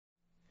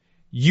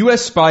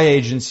U.S. spy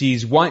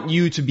agencies want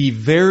you to be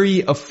very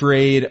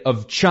afraid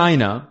of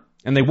China,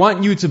 and they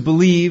want you to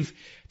believe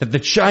that the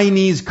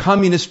Chinese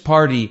Communist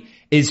Party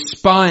is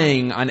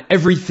spying on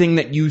everything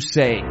that you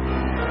say.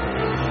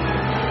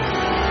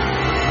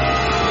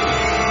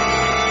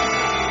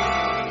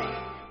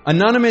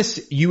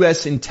 Anonymous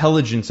U.S.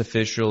 intelligence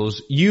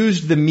officials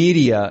used the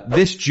media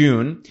this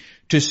June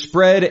to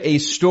spread a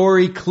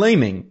story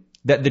claiming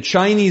that the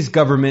Chinese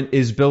government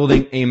is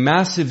building a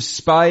massive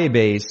spy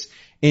base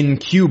in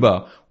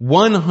Cuba,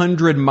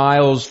 100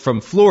 miles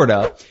from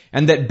Florida,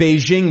 and that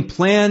Beijing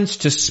plans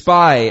to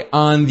spy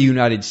on the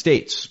United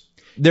States.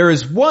 There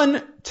is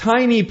one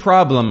tiny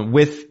problem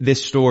with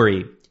this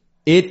story.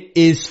 It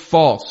is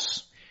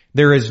false.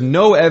 There is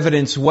no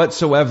evidence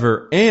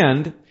whatsoever,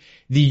 and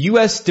the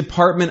U.S.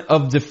 Department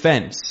of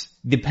Defense,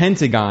 the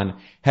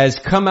Pentagon, has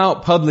come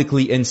out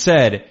publicly and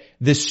said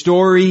the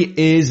story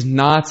is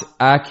not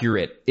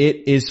accurate.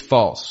 It is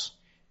false.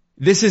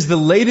 This is the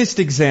latest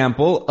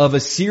example of a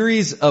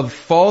series of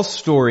false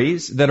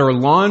stories that are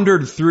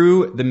laundered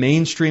through the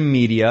mainstream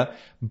media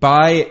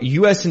by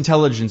U.S.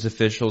 intelligence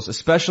officials,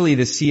 especially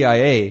the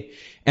CIA,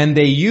 and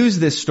they use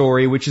this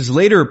story, which is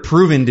later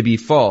proven to be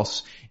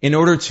false, in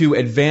order to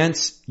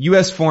advance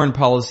U.S. foreign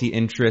policy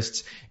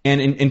interests, and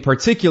in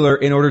particular,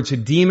 in order to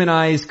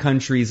demonize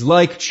countries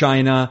like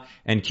China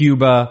and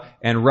Cuba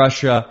and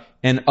Russia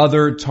and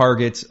other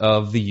targets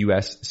of the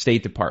U.S.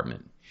 State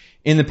Department.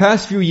 In the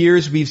past few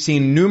years, we've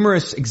seen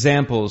numerous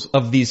examples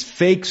of these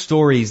fake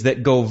stories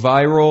that go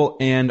viral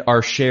and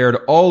are shared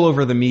all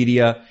over the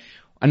media.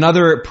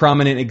 Another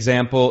prominent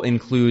example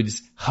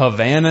includes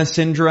Havana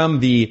syndrome,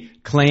 the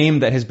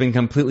claim that has been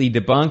completely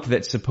debunked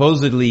that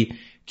supposedly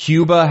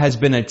Cuba has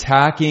been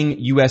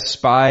attacking U.S.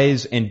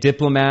 spies and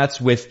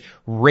diplomats with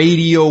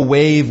radio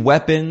wave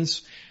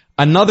weapons.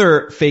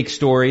 Another fake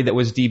story that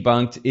was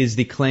debunked is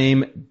the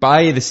claim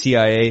by the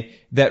CIA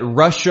that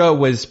Russia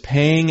was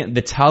paying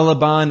the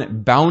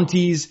Taliban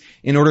bounties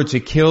in order to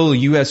kill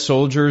U.S.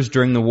 soldiers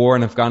during the war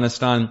in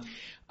Afghanistan.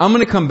 I'm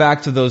going to come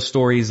back to those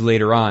stories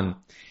later on.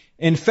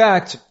 In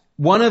fact,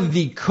 one of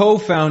the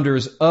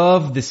co-founders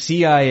of the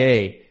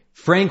CIA,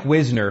 Frank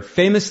Wisner,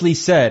 famously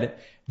said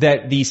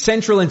that the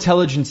Central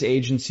Intelligence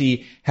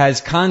Agency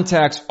has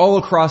contacts all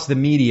across the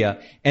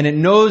media, and it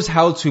knows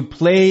how to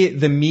play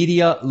the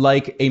media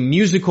like a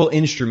musical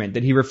instrument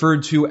that he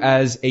referred to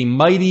as a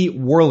mighty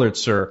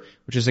Wurlitzer,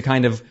 which is a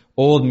kind of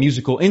old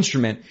musical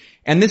instrument.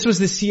 And this was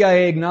the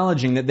CIA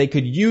acknowledging that they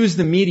could use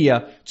the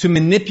media to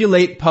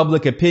manipulate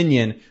public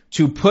opinion,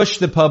 to push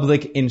the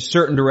public in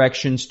certain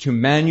directions, to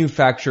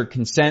manufacture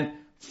consent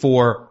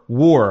for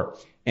war.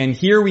 And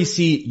here we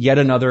see yet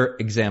another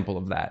example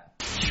of that.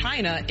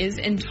 China is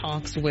in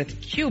talks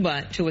with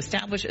Cuba to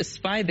establish a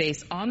spy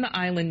base on the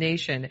island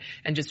nation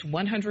and just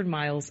 100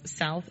 miles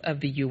south of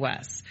the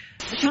U.S.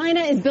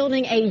 China is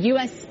building a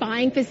U.S.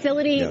 spying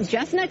facility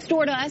just next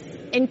door to us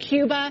in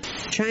Cuba.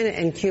 China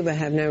and Cuba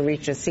have now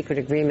reached a secret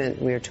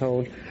agreement, we are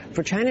told,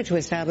 for China to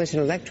establish an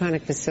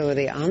electronic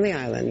facility on the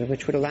island,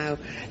 which would allow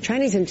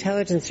Chinese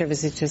intelligence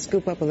services to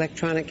scoop up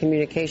electronic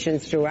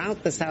communications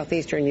throughout the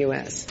southeastern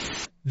U.S.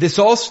 This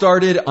all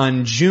started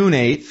on June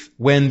 8th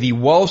when the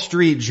Wall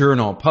Street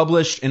Journal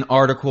published an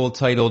article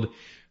titled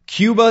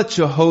 "Cuba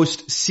to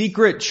Host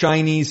Secret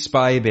Chinese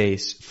Spy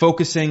Base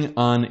Focusing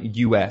on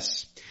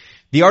U.S."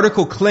 The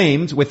article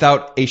claimed,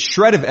 without a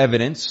shred of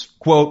evidence,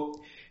 quote,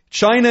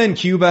 "China and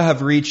Cuba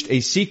have reached a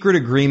secret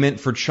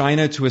agreement for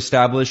China to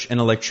establish an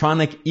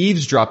electronic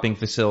eavesdropping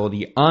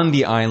facility on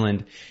the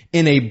island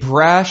in a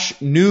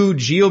brash new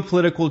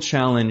geopolitical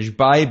challenge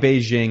by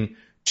Beijing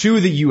to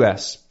the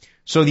U.S."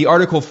 So the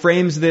article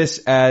frames this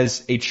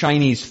as a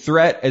Chinese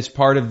threat as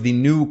part of the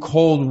new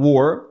Cold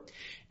War.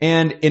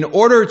 And in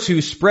order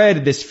to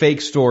spread this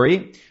fake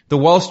story, the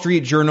Wall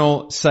Street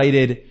Journal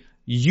cited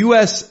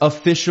U.S.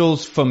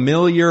 officials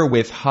familiar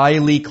with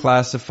highly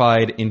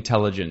classified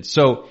intelligence.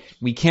 So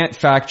we can't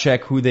fact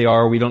check who they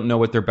are. We don't know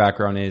what their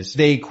background is.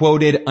 They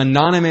quoted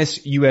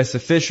anonymous U.S.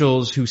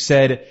 officials who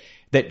said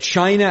that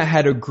China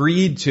had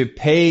agreed to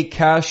pay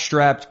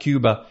cash-strapped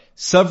Cuba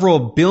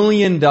several $1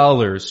 billion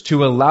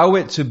to allow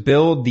it to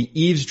build the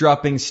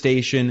eavesdropping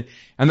station,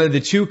 and that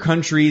the two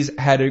countries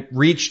had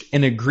reached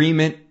an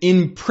agreement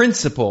in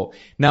principle.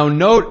 Now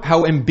note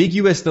how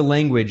ambiguous the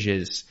language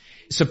is.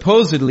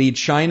 Supposedly,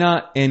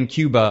 China and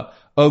Cuba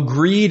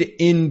agreed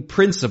in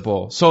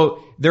principle.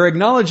 So they're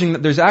acknowledging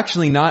that there's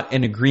actually not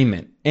an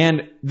agreement.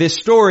 And this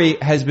story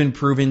has been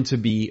proven to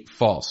be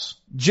false.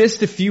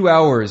 Just a few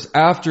hours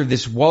after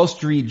this Wall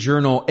Street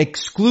Journal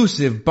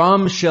exclusive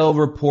bombshell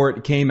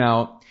report came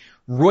out,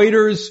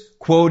 Reuters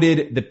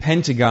quoted the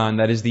Pentagon,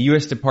 that is the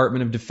U.S.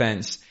 Department of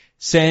Defense,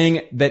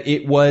 saying that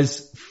it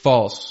was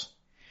false.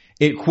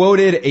 It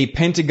quoted a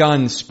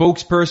Pentagon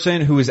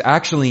spokesperson who is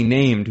actually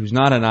named, who's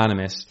not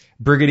anonymous,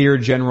 Brigadier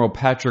General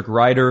Patrick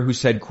Ryder, who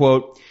said,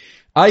 quote,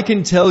 "I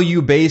can tell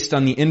you based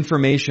on the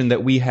information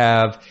that we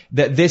have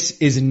that this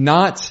is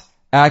not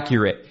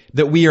accurate.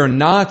 that we are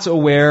not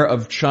aware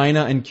of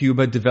China and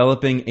Cuba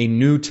developing a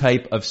new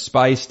type of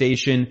spy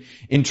station.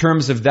 In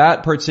terms of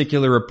that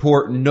particular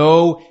report,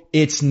 no,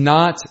 it's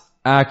not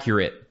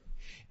accurate.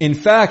 In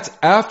fact,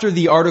 after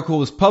the article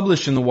was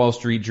published in the Wall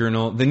Street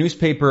Journal, the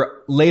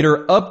newspaper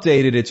later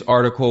updated its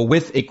article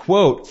with a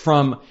quote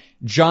from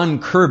John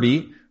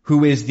Kirby,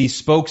 who is the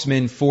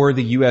spokesman for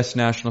the U.S.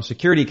 National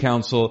Security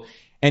Council,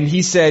 and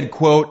he said,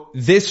 quote,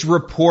 "This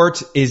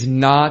report is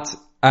not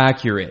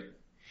accurate."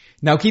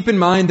 Now keep in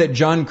mind that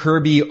John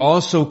Kirby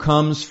also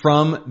comes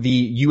from the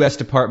U.S.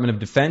 Department of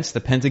Defense,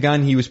 the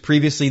Pentagon. He was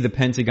previously the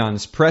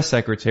Pentagon's press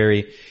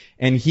secretary,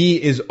 and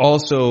he is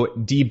also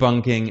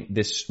debunking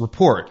this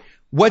report.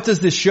 What does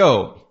this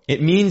show?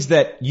 It means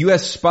that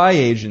U.S. spy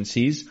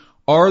agencies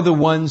are the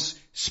ones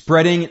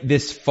spreading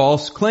this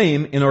false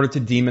claim in order to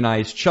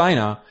demonize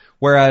China,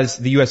 whereas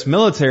the U.S.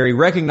 military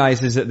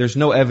recognizes that there's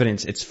no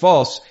evidence it's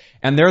false,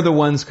 and they're the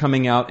ones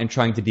coming out and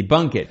trying to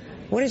debunk it.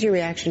 What is your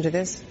reaction to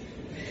this?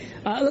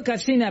 Look,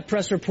 I've seen that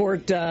press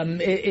report.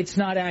 It's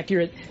not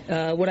accurate.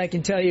 What I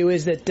can tell you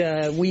is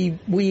that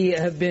we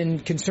have been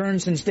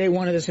concerned since day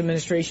one of this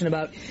administration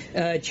about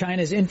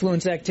China's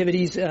influence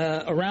activities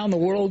around the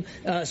world,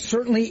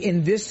 certainly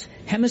in this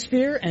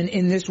hemisphere and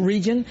in this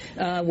region.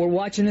 We're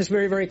watching this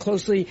very, very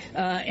closely,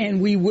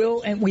 and we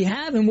will, and we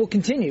have, and will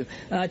continue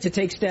to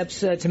take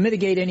steps to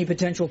mitigate any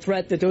potential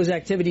threat that those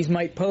activities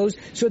might pose,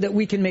 so that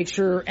we can make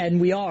sure,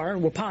 and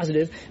we're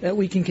positive, that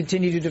we can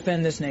continue to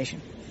defend this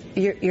nation.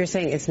 You're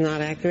saying it's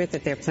not accurate,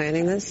 that they're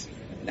planning this?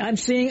 I'm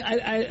saying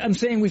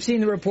we've seen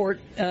the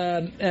report.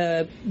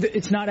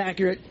 It's not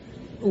accurate.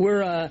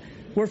 We're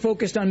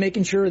focused on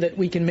making sure that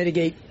we can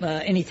mitigate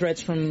any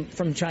threats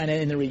from China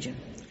in the region.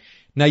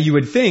 Now you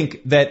would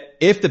think that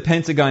if the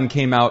Pentagon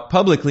came out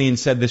publicly and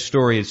said this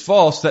story is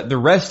false, that the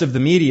rest of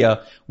the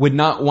media would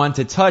not want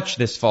to touch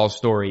this false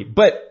story.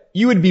 But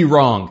you would be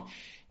wrong.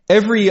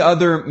 Every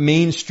other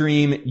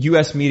mainstream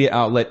U.S. media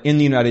outlet in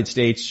the United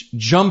States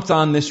jumped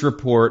on this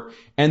report,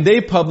 and they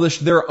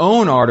published their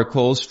own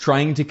articles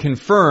trying to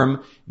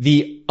confirm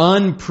the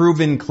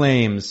unproven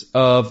claims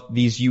of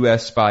these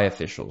U.S. spy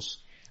officials.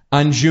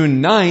 On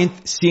June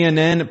 9th,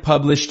 CNN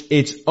published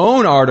its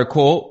own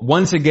article,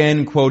 once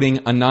again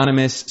quoting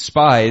anonymous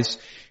spies,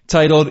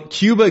 titled,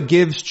 "Cuba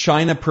Gives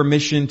China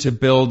Permission to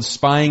Build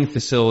Spying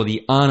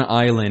Facility on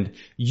Island,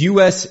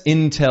 U.S.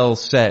 Intel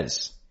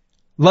Says."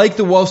 Like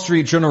the Wall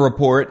Street Journal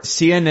report,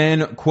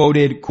 CNN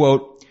quoted,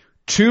 quote,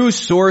 "two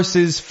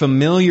sources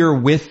familiar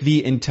with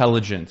the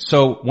intelligence."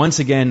 So once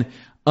again,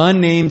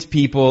 unnamed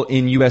people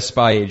in U.S.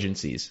 spy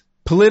agencies.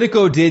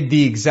 Politico did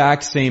the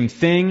exact same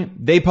thing.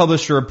 They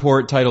published a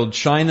report titled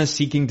 "China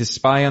Seeking to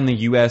Spy on the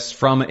U.S.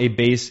 from a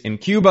Base in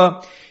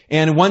Cuba."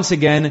 And once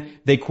again,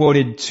 they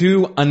quoted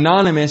two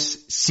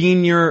anonymous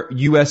senior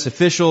U.S.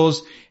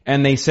 officials,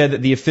 and they said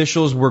that the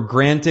officials were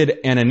granted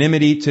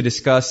anonymity to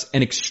discuss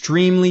an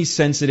extremely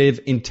sensitive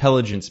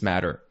intelligence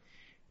matter.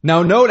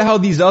 Now note how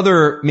these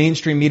other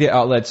mainstream media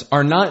outlets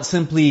are not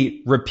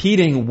simply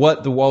repeating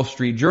what the Wall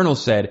Street Journal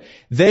said.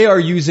 They are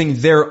using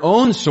their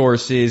own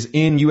sources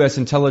in U.S.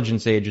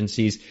 intelligence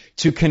agencies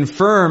to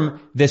confirm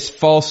this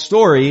false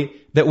story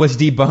that was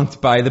debunked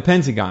by the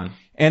Pentagon.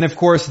 And of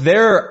course,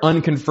 their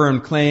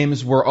unconfirmed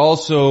claims were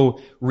also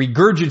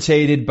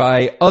regurgitated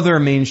by other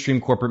mainstream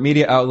corporate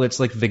media outlets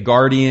like The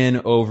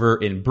Guardian over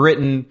in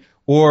Britain,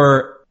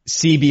 or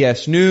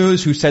CBS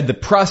News, who said the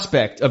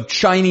prospect of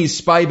Chinese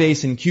spy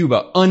base in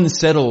Cuba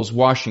unsettles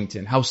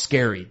Washington. How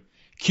scary.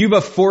 Cuba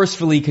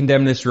forcefully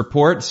condemned this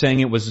report, saying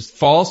it was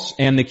false,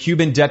 and the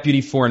Cuban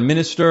Deputy Foreign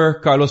Minister,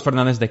 Carlos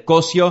Fernández de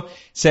Cosio,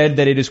 said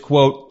that it is,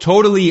 quote,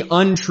 "totally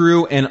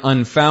untrue and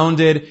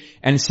unfounded,"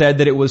 and said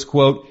that it was,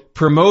 quote,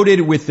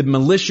 "promoted with the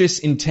malicious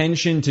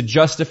intention to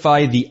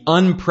justify the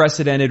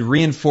unprecedented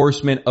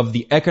reinforcement of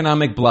the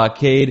economic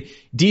blockade,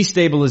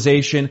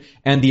 destabilization,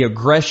 and the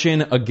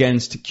aggression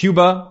against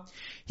Cuba."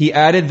 He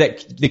added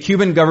that the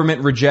Cuban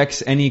government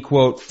rejects any,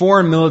 quote,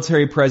 "foreign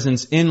military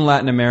presence in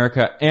Latin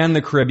America and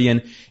the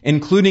Caribbean,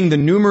 including the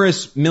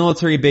numerous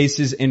military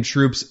bases and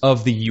troops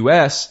of the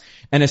U.S.,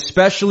 and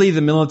especially the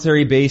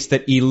military base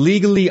that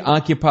illegally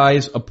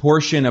occupies a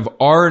portion of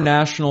our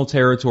national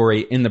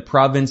territory in the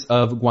province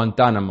of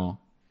Guantanamo."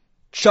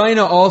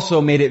 China also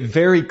made it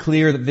very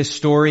clear that this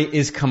story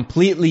is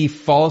completely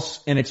false,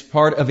 and it's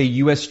part of a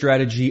U.S.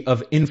 strategy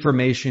of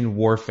information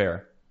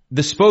warfare.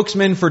 The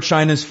spokesman for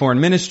China's foreign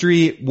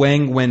ministry,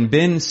 Wang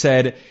Wenbin,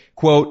 said,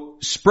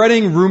 quote,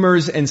 "spreading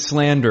rumors and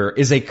slander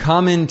is a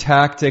common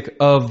tactic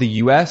of the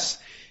U.S.,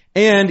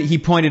 and he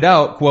pointed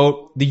out,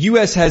 quote, "the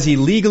U.S. has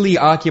illegally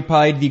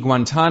occupied the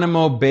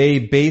Guantanamo Bay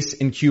base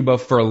in Cuba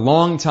for a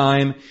long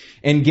time,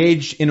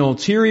 engaged in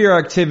ulterior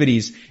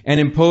activities, and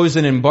imposed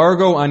an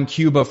embargo on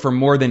Cuba for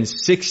more than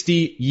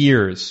 60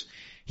 years.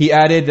 He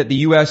added that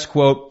the U.S.,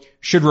 quote,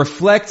 "should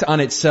reflect on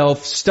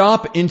itself,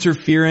 stop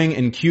interfering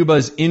in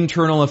Cuba's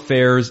internal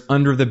affairs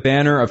under the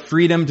banner of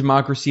freedom,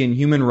 democracy, and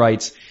human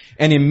rights,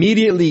 and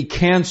immediately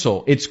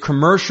cancel its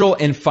commercial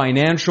and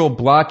financial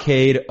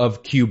blockade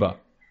of Cuba."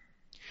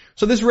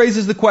 So this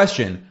raises the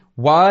question,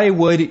 Why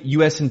would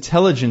U.S.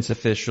 intelligence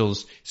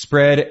officials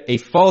spread a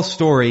false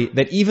story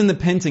that even the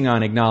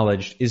Pentagon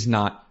acknowledged is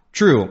not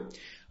true?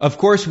 Of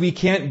course, we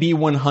can't be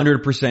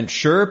 100%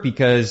 sure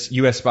because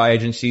U.S. spy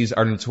agencies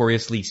are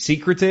notoriously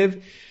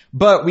secretive,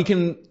 but we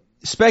can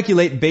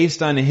speculate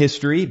based on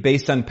history,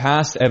 based on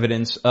past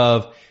evidence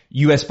of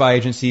U.S. spy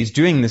agencies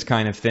doing this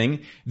kind of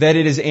thing, that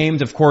it is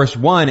aimed, of course,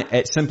 one,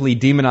 at simply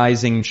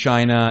demonizing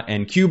China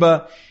and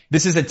Cuba.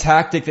 This is a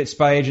tactic that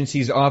spy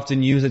agencies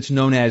often use. It's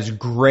known as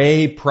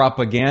gray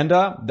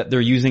propaganda that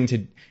they're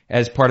using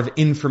as part of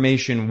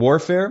information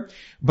warfare.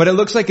 But it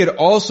looks like it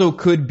also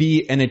could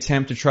be an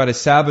attempt to try to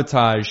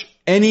sabotage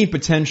any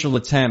potential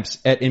attempts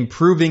at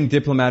improving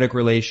diplomatic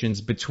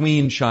relations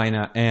between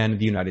China and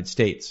the United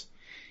States.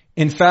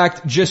 In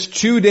fact, just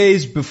 2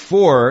 days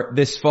before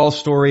this false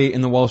story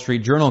in the Wall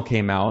Street Journal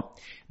came out,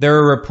 there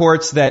are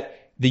reports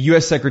that the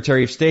U.S.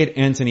 Secretary of State,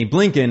 Antony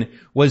Blinken,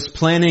 was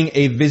planning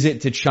a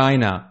visit to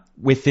China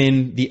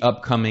within the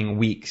upcoming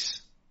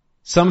weeks.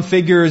 Some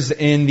figures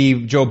in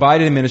the Joe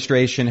Biden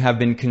administration have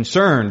been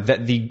concerned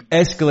that the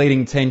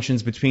escalating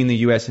tensions between the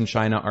U.S. and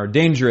China are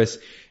dangerous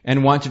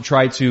and want to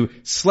try to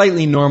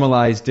slightly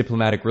normalize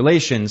diplomatic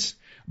relations.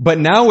 But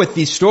now with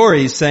these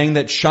stories saying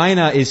that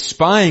China is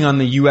spying on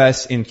the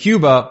U.S. in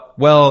Cuba,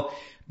 well,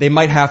 they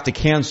might have to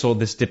cancel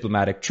this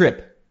diplomatic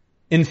trip.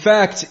 In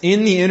fact,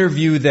 in the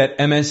interview that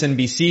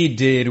MSNBC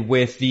did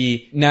with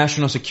the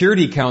National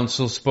Security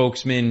Council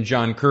spokesman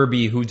John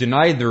Kirby, who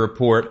denied the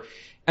report,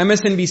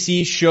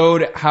 MSNBC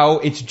showed how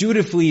it's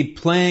dutifully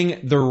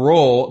playing the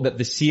role that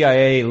the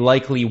CIA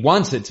likely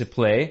wants it to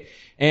play,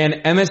 and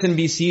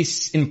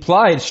MSNBC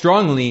implied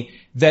strongly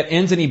that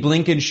Antony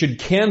Blinken should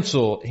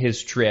cancel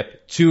his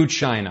trip to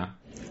China.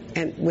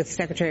 And with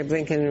Secretary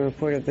Blinken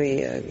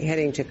reportedly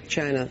heading to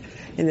China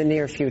in the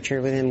near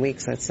future, within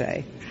weeks, let's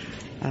say,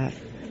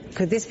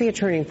 could this be a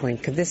turning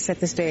point? Could this set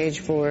the stage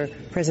for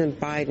President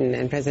Biden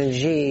and President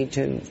Xi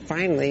to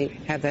finally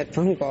have that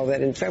phone call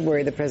that in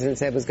February the president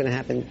said was going to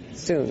happen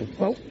soon?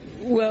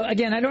 Well,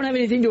 again, I don't have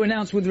anything to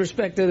announce with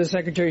respect to the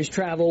Secretary's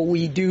travel.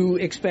 We do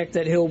expect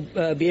that he'll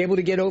be able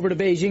to get over to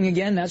Beijing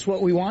again. That's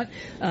what we want.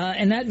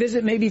 And that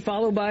visit may be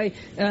followed by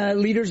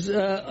leaders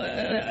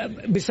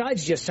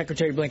besides just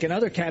Secretary Blinken,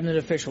 other cabinet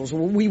officials.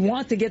 We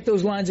want to get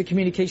those lines of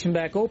communication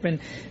back open.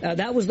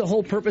 That was the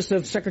whole purpose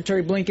of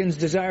Secretary Blinken's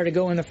desire to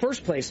go in the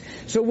first place.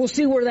 So we'll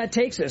see where that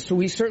takes us. So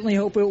we certainly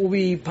hope it will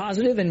be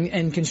positive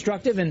and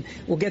constructive, and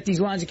we'll get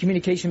these lines of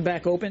communication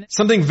back open.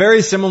 Something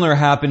very similar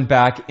happened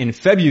back in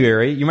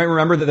February. You might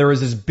remember that there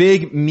was this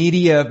big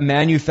media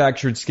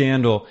manufactured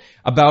scandal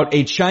about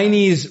a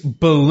Chinese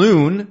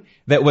balloon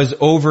that was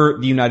over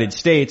the United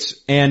States,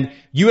 and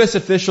U.S.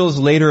 officials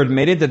later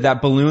admitted that that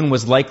balloon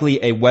was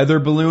likely a weather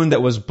balloon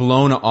that was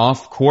blown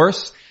off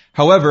course.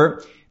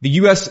 However, the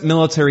U.S.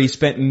 military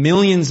spent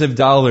millions of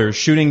dollars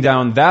shooting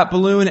down that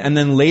balloon and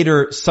then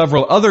later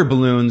several other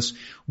balloons,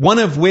 one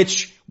of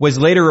which was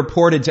later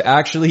reported to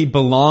actually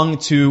belong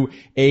to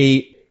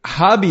a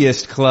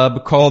hobbyist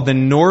club called the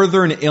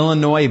Northern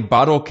Illinois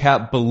Bottle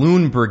Cap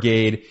Balloon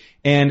Brigade,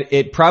 and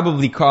it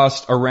probably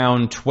cost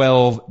around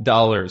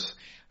 $12.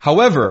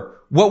 However,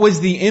 what was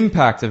the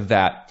impact of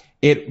that?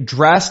 It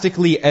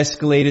drastically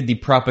escalated the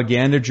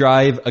propaganda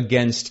drive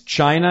against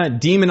China,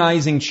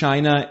 demonizing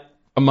China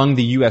among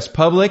the U.S.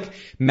 public,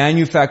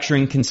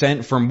 manufacturing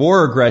consent for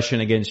more aggression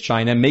against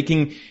China,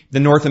 making the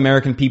North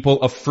American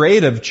people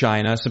afraid of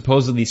China,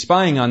 supposedly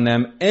spying on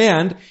them,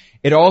 and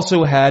it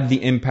also had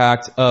the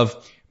impact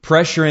of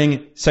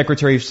pressuring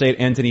Secretary of State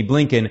Antony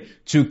Blinken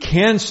to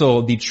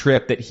cancel the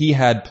trip that he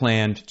had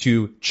planned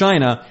to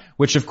China,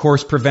 which of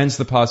course prevents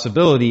the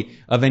possibility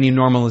of any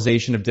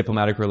normalization of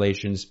diplomatic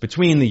relations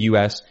between the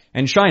U.S.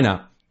 and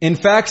China. In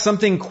fact,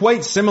 something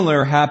quite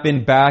similar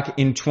happened back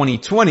in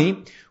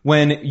 2020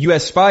 when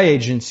U.S. spy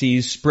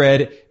agencies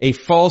spread a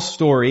false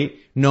story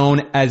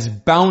known as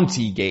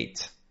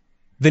Bountygate.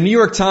 The New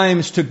York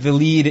Times took the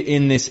lead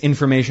in this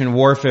information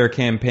warfare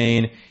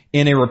campaign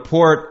in a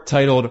report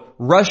titled,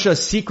 "Russia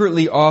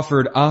Secretly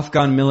Offered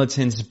Afghan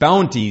Militants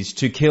Bounties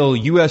to Kill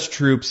U.S.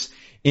 Troops,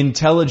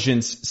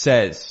 Intelligence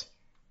Says."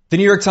 The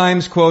New York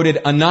Times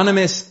quoted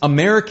anonymous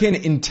American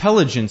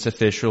intelligence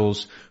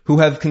officials who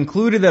have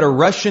concluded that a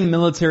Russian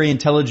military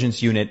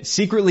intelligence unit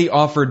secretly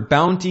offered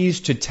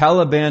bounties to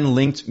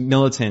Taliban-linked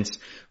militants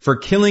for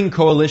killing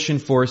coalition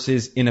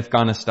forces in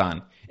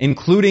Afghanistan,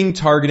 including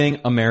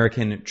targeting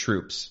American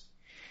troops.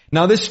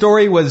 Now, this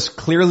story was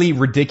clearly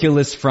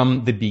ridiculous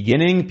from the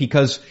beginning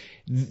because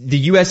the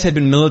U.S. had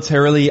been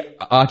militarily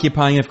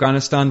occupying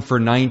Afghanistan for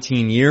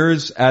 19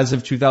 years as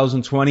of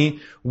 2020.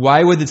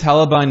 Why would the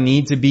Taliban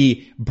need to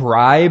be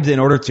bribed in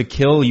order to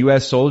kill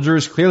U.S.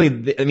 soldiers?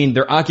 Clearly, I mean,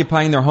 they're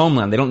occupying their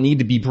homeland. They don't need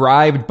to be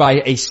bribed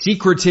by a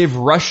secretive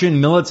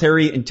Russian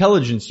military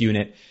intelligence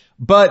unit.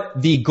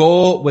 But the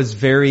goal was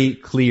very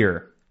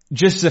clear.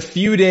 Just a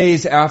few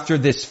days after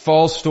this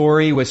false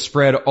story was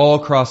spread all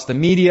across the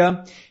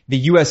media, the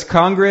U.S.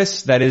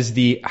 Congress, that is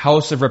the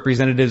House of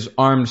Representatives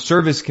Armed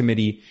Service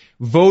Committee,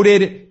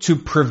 voted to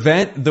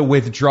prevent the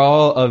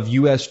withdrawal of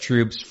U.S.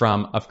 troops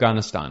from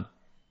Afghanistan.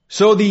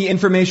 So the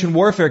information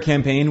warfare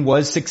campaign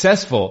was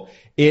successful.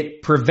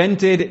 It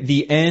prevented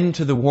the end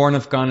to the war in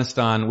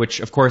Afghanistan, which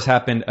of course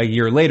happened a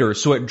year later.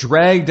 So it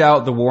dragged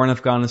out the war in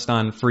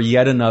Afghanistan for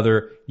yet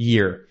another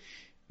year.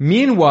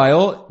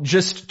 Meanwhile,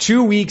 just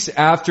 2 weeks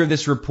after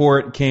this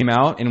report came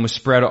out and was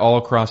spread all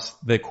across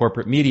the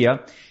corporate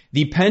media,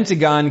 the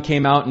Pentagon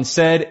came out and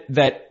said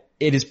that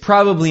it is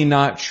probably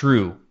not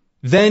true.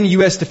 Then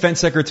U.S. Defense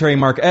Secretary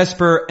Mark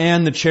Esper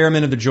and the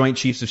chairman of the Joint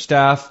Chiefs of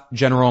Staff,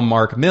 General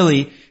Mark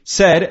Milley,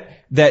 said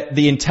that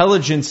the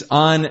intelligence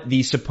on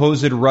the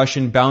supposed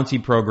Russian bounty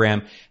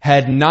program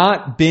had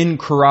not been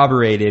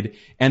corroborated,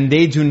 and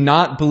they do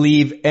not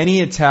believe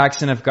any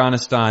attacks in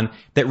Afghanistan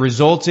that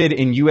resulted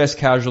in U.S.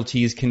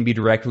 casualties can be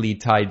directly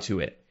tied to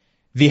it.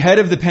 The head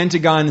of the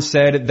Pentagon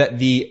said that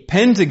the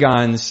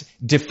Pentagon's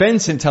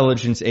defense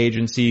intelligence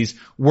agencies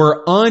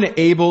were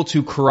unable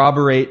to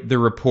corroborate the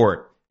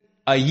report.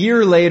 A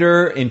year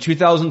later, in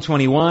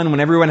 2021, when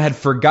everyone had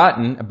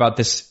forgotten about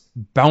this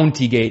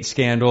Bountygate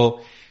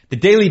scandal, the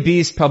Daily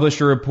Beast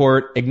published a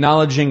report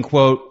acknowledging,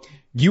 quote,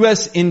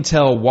 U.S.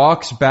 intel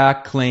walks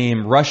back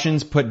claim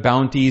Russians put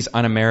bounties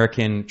on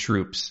American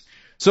troops.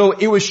 So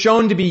it was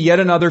shown to be yet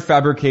another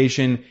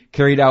fabrication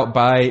carried out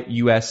by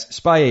U.S.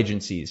 spy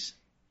agencies.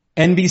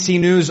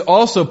 NBC News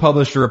also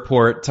published a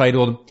report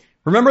titled,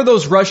 Remember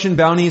those Russian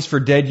bounties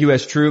for dead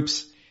U.S.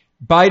 troops?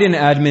 Biden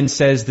admin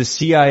says the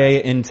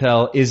CIA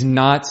intel is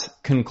not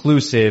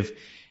conclusive,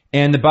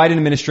 and the Biden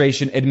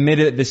administration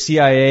admitted that the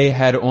CIA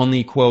had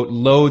only, quote,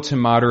 low to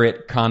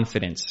moderate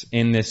confidence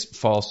in this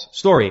false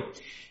story.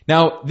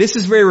 Now, this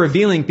is very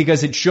revealing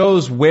because it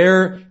shows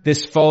where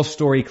this false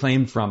story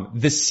came from.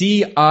 The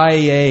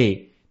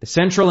CIA, the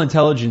Central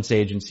Intelligence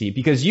Agency,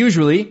 because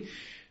usually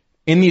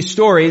in these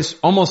stories,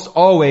 almost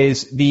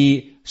always,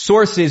 the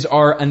sources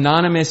are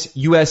anonymous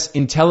U.S.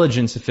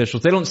 intelligence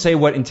officials. They don't say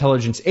what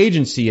intelligence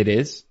agency it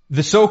is.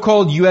 The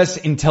so-called U.S.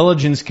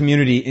 intelligence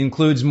community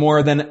includes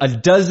more than a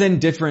dozen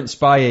different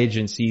spy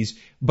agencies,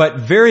 but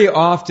very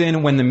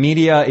often when the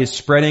media is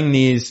spreading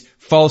these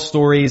false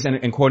stories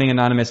and quoting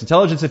anonymous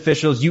intelligence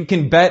officials, you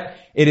can bet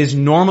it is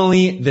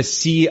normally the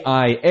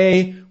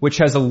CIA, which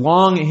has a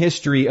long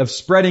history of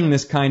spreading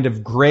this kind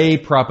of gray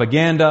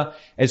propaganda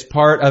as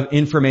part of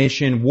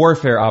information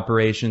warfare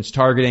operations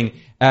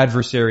targeting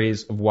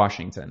adversaries of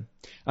Washington.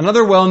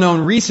 Another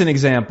well-known recent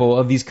example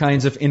of these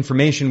kinds of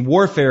information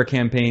warfare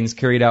campaigns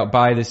carried out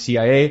by the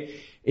CIA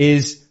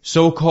is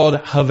so-called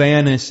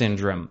Havana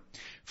syndrome.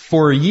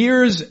 For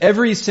years,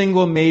 every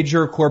single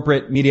major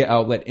corporate media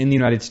outlet in the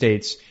United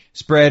States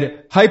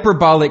spread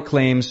hyperbolic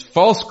claims,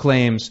 false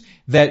claims,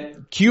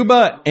 that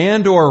Cuba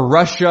and or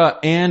Russia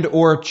and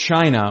or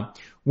China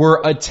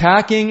were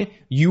attacking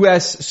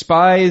U.S.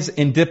 spies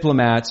and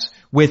diplomats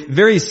with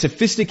very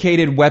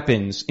sophisticated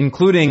weapons,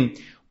 including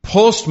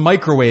pulsed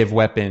microwave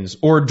weapons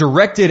or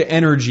directed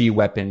energy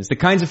weapons, the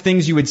kinds of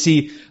things you would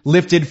see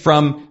lifted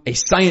from a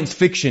science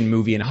fiction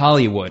movie in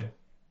Hollywood.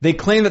 They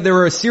claim that there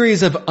were a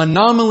series of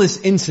anomalous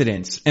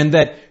incidents and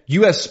that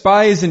U.S.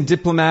 spies and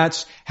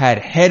diplomats had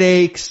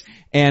headaches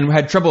and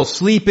had trouble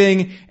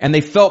sleeping, and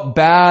they felt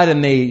bad,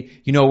 and they,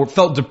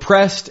 felt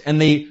depressed, and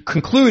they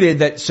concluded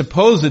that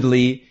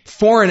supposedly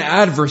foreign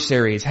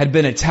adversaries had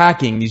been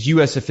attacking these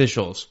U.S.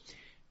 officials.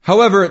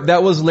 However,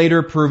 that was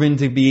later proven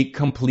to be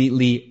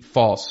completely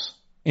false.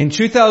 In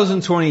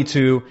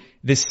 2022,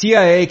 the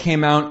CIA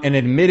came out and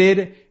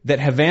admitted that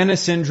Havana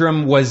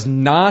syndrome was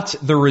not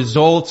the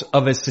result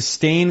of a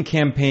sustained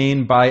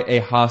campaign by a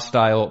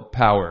hostile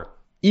power.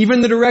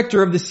 Even the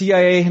director of the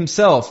CIA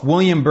himself,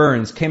 William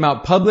Burns, came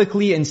out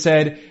publicly and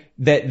said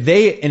that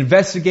they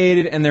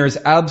investigated and there is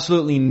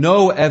absolutely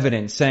no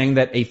evidence saying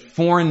that a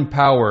foreign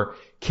power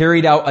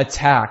carried out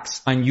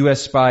attacks on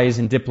U.S. spies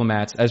and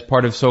diplomats as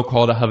part of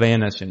so-called a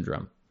Havana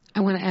syndrome.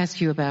 I want to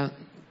ask you about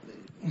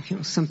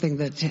something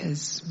that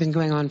has been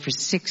going on for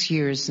 6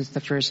 years since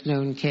the first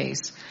known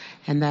case,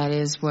 and that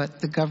is what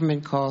the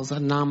government calls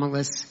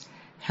anomalous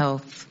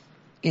health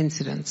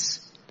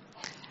incidents,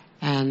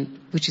 and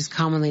which is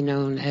commonly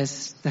known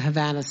as the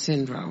Havana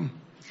syndrome.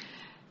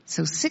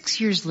 So 6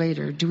 years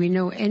later, do we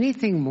know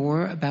anything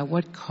more about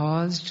what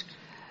caused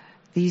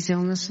these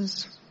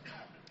illnesses?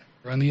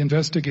 On the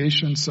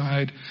investigation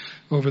side,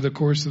 over the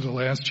course of the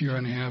last year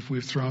and a half,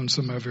 we've thrown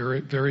some of our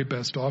very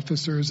best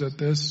officers at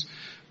this,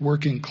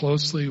 working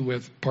closely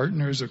with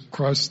partners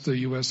across the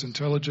U.S.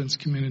 intelligence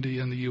community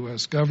and the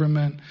U.S.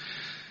 government.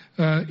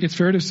 It's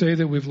fair to say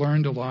that we've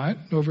learned a lot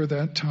over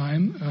that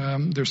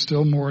time. There's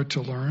still more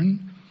to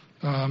learn.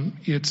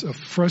 It's a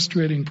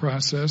frustrating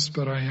process,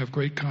 but I have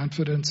great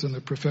confidence in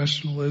the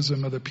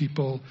professionalism of the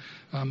people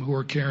who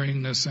are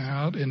carrying this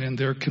out and in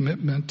their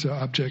commitment to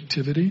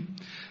objectivity.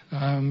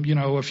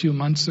 A few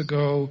months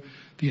ago,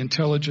 the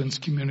intelligence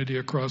community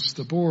across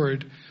the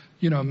board,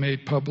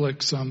 made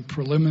public some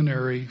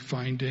preliminary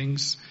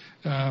findings.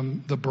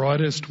 The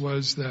broadest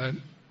was that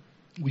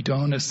we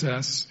don't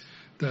assess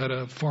that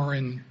a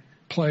foreign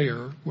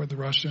player, whether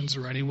Russians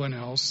or anyone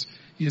else,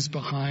 is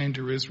behind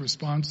or is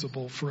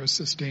responsible for a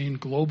sustained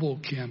global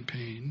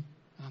campaign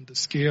on the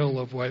scale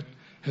of what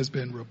has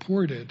been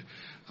reported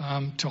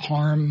to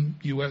harm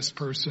U.S.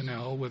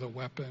 personnel with a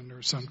weapon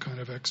or some kind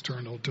of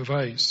external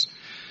device.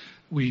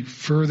 We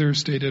further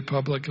stated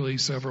publicly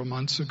several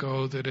months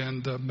ago that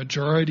in the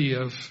majority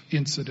of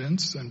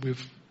incidents, and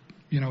we've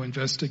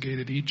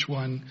investigated each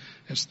one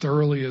as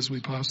thoroughly as we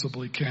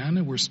possibly can,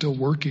 and we're still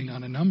working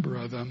on a number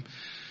of them,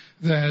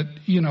 that,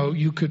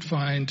 you could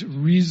find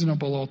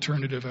reasonable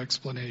alternative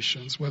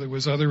explanations, whether it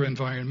was other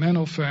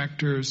environmental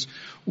factors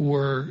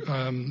or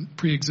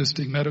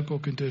pre-existing medical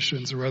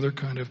conditions or other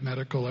kind of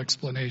medical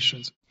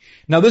explanations.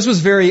 Now, this was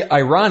very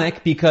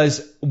ironic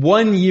because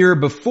 1 year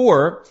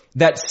before,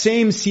 that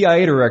same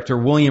CIA director,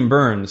 William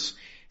Burns,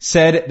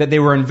 said that they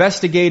were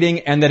investigating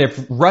and that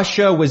if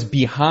Russia was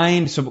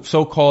behind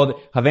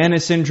so-called Havana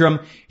syndrome,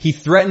 he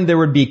threatened there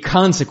would be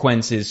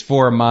consequences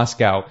for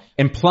Moscow,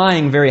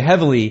 implying very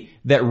heavily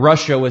that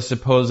Russia was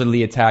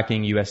supposedly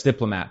attacking U.S.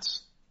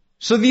 diplomats.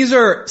 So these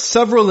are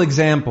several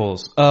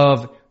examples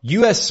of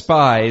U.S.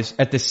 spies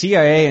at the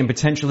CIA and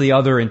potentially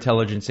other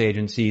intelligence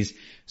agencies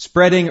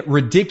spreading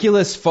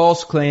ridiculous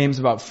false claims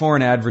about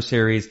foreign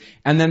adversaries,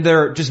 and then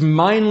they're just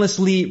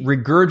mindlessly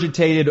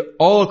regurgitated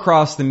all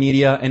across the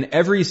media and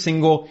every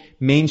single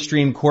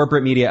mainstream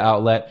corporate media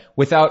outlet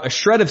without a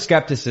shred of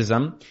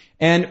skepticism,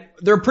 and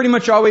they're pretty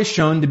much always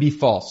shown to be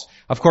false.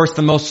 Of course,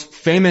 the most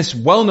famous,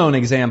 well-known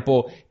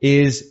example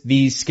is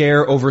the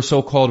scare over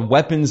so-called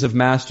weapons of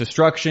mass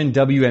destruction,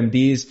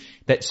 WMDs,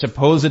 that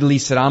supposedly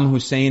Saddam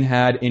Hussein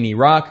had in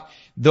Iraq.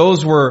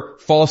 Those were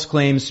false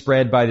claims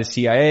spread by the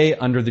CIA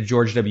under the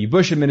George W.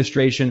 Bush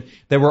administration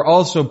that were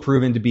also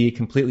proven to be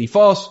completely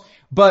false.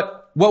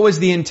 But what was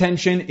the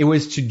intention? It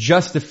was to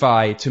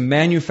justify, to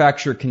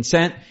manufacture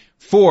consent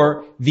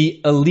for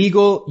the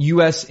illegal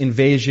U.S.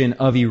 invasion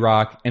of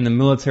Iraq and the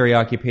military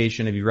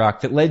occupation of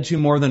Iraq that led to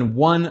more than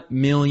 1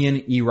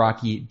 million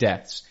Iraqi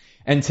deaths.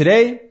 And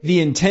today,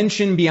 the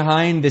intention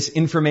behind this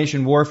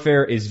information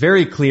warfare is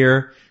very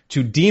clear: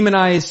 to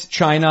demonize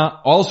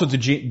China, also to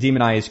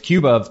demonize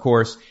Cuba, of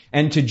course,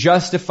 and to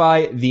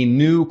justify the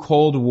new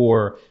Cold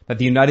War that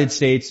the United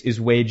States is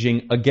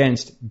waging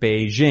against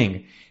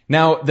Beijing.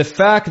 Now, the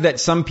fact that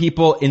some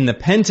people in the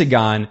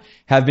Pentagon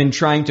have been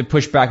trying to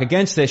push back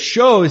against this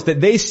shows that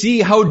they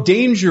see how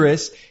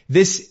dangerous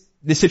this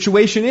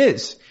situation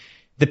is.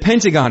 The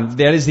Pentagon,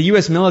 that is the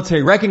U.S.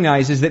 military,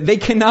 recognizes that they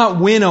cannot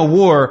win a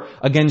war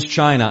against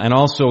China and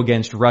also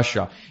against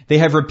Russia. They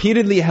have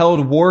repeatedly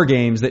held war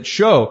games that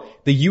show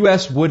the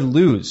U.S. would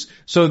lose.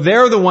 So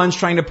they're the ones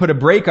trying to put a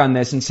brake on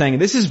this and saying,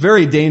 this is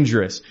very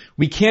dangerous.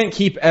 We can't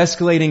keep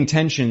escalating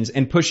tensions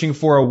and pushing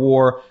for a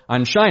war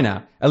on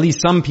China. At least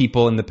some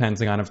people in the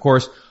Pentagon. Of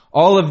course,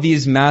 all of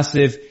these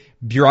massive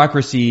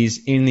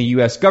bureaucracies in the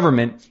U.S.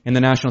 government and the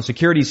national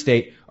security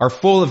state are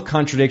full of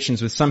contradictions,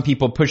 with some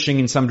people pushing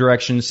in some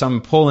directions,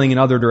 some pulling in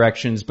other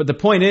directions. But the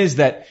point is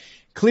that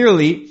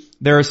clearly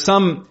there are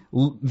some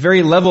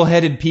very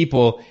level-headed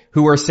people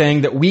who are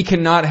saying that we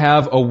cannot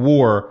have a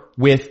war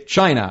with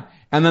China.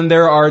 And then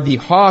there are the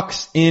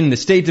hawks in the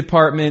State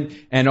Department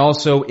and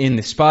also in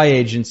the spy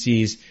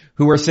agencies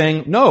who are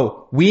saying,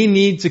 no, we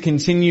need to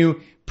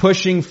continue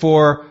pushing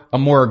for a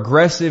more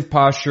aggressive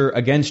posture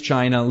against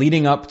China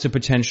leading up to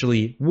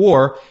potentially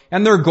war.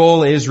 And their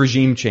goal is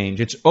regime change.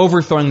 It's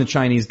overthrowing the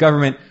Chinese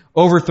government,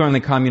 overthrowing the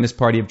Communist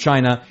Party of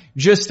China,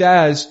 just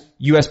as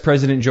U.S.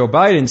 President Joe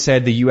Biden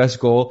said the U.S.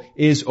 goal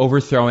is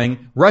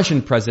overthrowing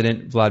Russian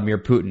President Vladimir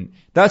Putin.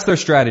 That's their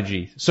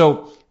strategy.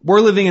 So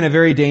we're living in a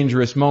very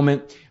dangerous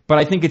moment, but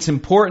I think it's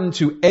important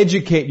to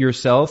educate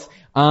yourself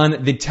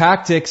on the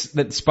tactics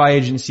that spy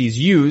agencies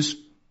use,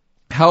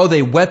 how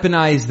they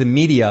weaponize the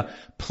media,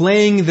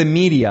 playing the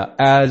media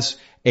as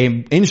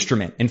an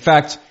instrument. In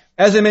fact,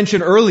 as I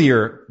mentioned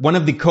earlier, one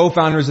of the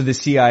co-founders of the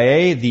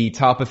CIA, the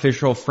top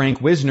official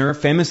Frank Wisner,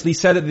 famously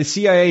said that the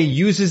CIA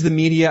uses the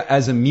media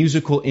as a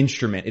musical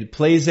instrument. It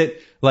plays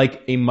it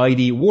like a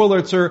mighty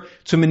Wurlitzer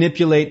to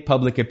manipulate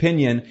public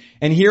opinion.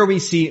 And here we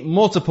see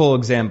multiple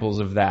examples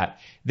of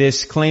that.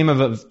 This claim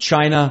of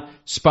China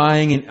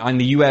spying on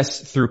the U.S.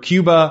 through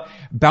Cuba,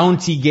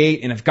 Bounty Gate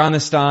in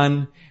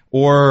Afghanistan,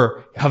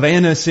 or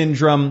Havana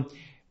syndrome.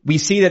 We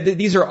see that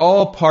these are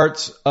all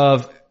parts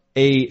of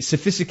a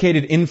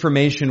sophisticated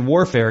information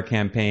warfare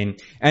campaign.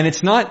 And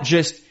it's not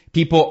just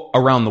people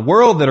around the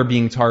world that are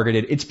being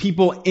targeted. It's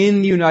people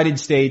in the United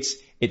States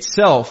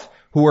itself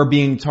who are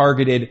being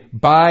targeted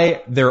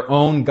by their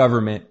own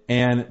government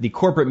and the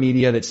corporate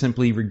media that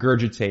simply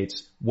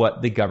regurgitates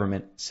what the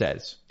government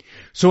says.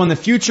 So in the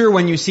future,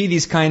 when you see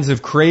these kinds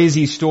of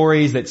crazy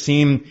stories that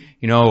seem,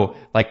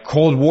 like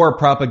Cold War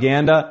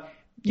propaganda,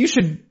 you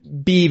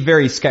should be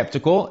very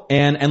skeptical,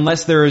 and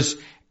unless there's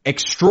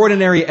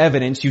extraordinary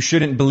evidence, you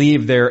shouldn't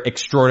believe their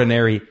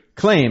extraordinary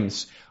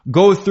claims.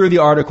 Go through the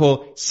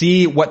article,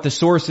 see what the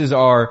sources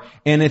are,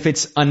 and if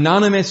it's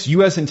anonymous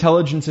U.S.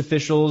 intelligence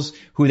officials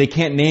who they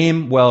can't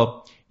name,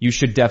 well, you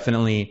should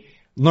definitely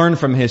learn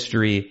from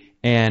history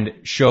and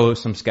show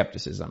some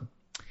skepticism.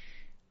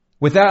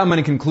 With that, I'm going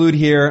to conclude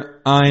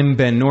here. I'm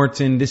Ben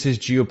Norton. This is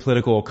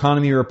Geopolitical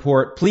Economy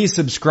Report. Please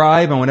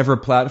subscribe on whatever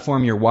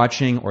platform you're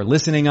watching or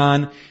listening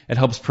on. It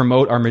helps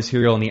promote our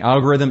material in the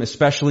algorithm,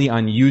 especially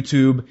on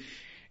YouTube.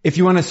 If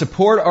you want to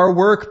support our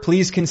work,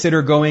 please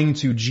consider going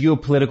to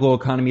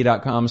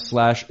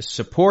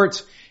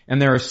geopoliticaleconomy.com/support.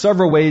 And there are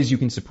several ways you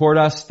can support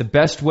us. The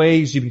best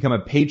way is you become a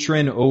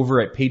patron over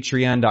at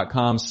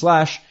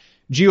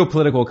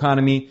patreon.com/geopolitical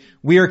economy.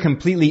 We are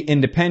completely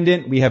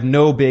independent. We have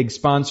no big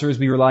sponsors.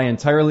 We rely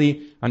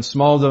entirely on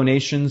small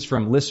donations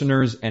from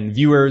listeners and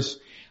viewers.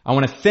 I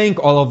want to thank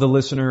all of the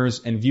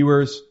listeners and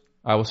viewers.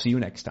 I will see you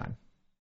next time.